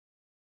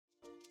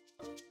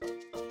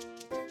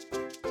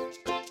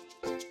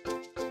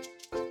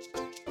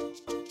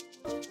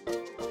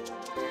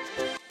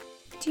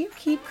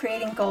keep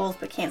creating goals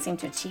but can't seem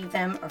to achieve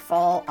them or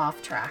fall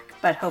off track,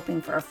 but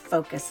hoping for a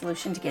focused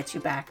solution to get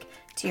you back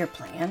to your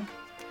plan?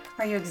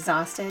 Are you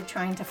exhausted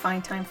trying to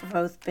find time for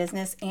both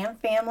business and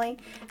family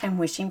and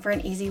wishing for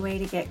an easy way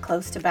to get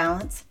close to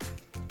balance?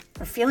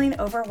 Or feeling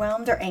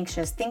overwhelmed or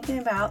anxious thinking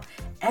about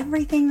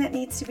everything that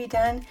needs to be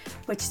done,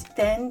 which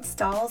then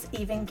stalls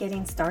even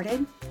getting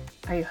started?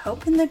 Are you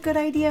hoping the good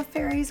idea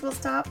fairies will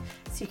stop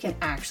so you can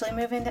actually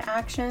move into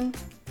action?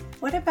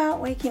 What about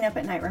waking up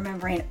at night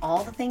remembering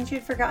all the things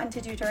you'd forgotten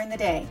to do during the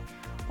day,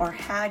 or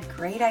had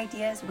great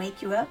ideas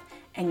wake you up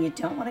and you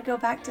don't want to go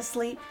back to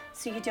sleep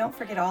so you don't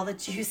forget all the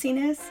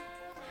juiciness?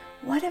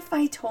 What if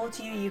I told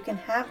you you can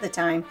have the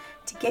time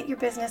to get your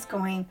business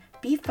going,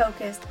 be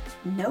focused,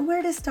 know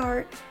where to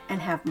start,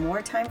 and have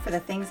more time for the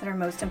things that are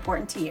most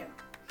important to you?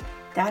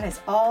 That is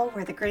all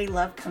where the Gritty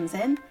Love comes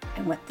in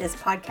and what this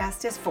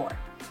podcast is for.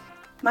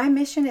 My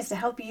mission is to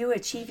help you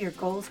achieve your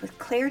goals with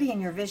clarity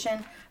in your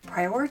vision,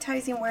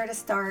 prioritizing where to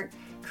start,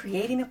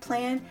 creating a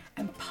plan,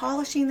 and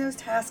polishing those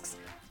tasks,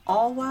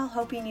 all while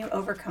helping you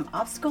overcome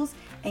obstacles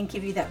and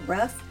give you that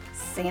rough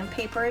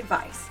sandpaper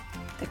advice.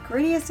 The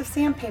grittiest of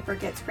sandpaper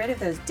gets rid of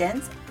those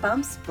dents,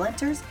 bumps,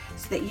 splinters,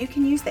 so that you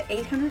can use the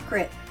 800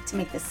 grit to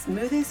make the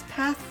smoothest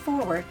path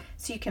forward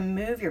so you can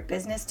move your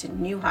business to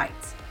new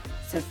heights.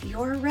 So if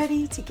you're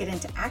ready to get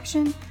into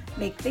action,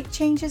 make big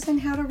changes in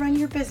how to run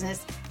your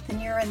business, then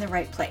you're in the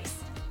right place.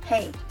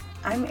 Hey,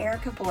 I'm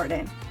Erica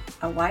Borden,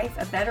 a wife,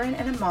 a veteran,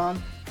 and a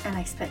mom, and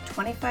I spent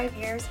 25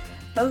 years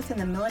both in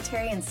the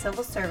military and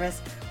civil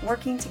service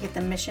working to get the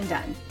mission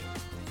done.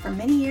 For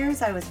many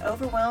years, I was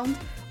overwhelmed,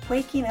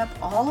 waking up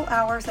all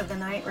hours of the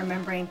night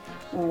remembering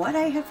what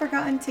I had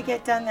forgotten to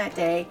get done that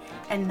day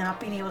and not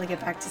being able to get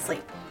back to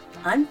sleep,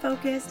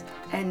 unfocused,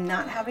 and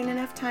not having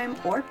enough time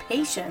or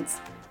patience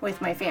with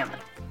my family.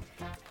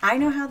 I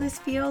know how this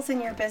feels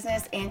in your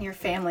business and your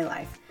family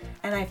life,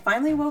 and I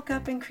finally woke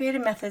up and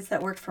created methods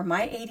that worked for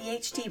my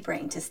ADHD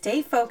brain to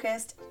stay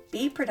focused,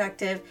 be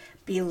productive,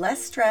 be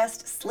less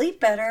stressed,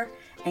 sleep better,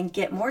 and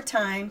get more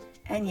time,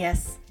 and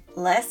yes,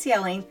 less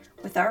yelling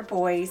with our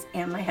boys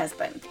and my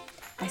husband.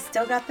 I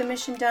still got the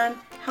mission done,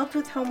 helped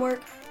with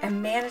homework,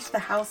 and managed the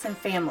house and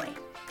family.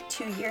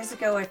 2 years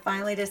ago, I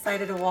finally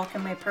decided to walk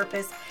in my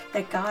purpose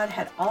that God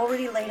had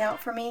already laid out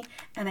for me,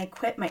 and I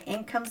quit my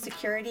income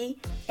security,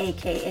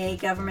 aka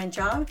government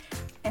job,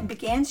 and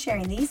began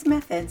sharing these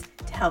methods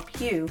to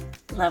help you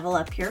level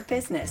up your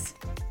business.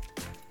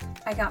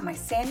 I got my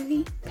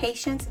sanity,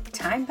 patience,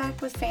 time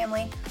back with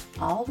family,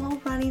 all while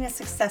running a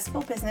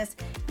successful business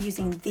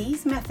using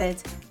these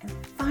methods and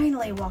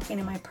finally walking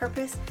in my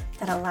purpose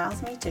that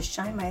allows me to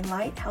shine my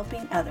light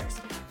helping others,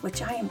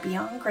 which I am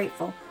beyond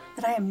grateful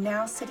that I am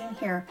now sitting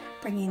here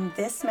bringing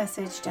this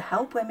message to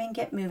help women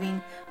get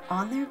moving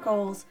on their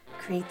goals,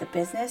 create the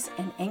business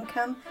and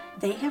income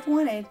they have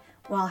wanted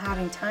while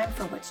having time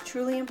for what's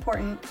truly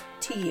important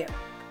to you.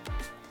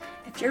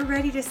 If you're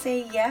ready to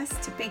say yes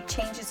to big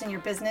changes in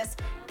your business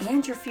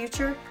and your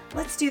future,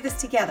 let's do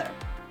this together.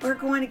 We're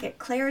going to get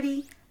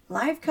clarity,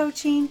 live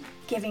coaching,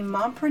 giving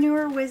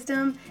mompreneur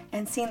wisdom,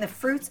 and seeing the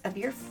fruits of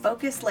your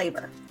focused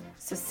labor.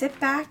 So sit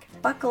back,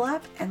 buckle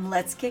up, and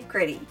let's get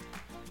gritty.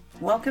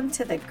 Welcome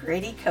to the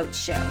Gritty Coach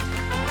Show.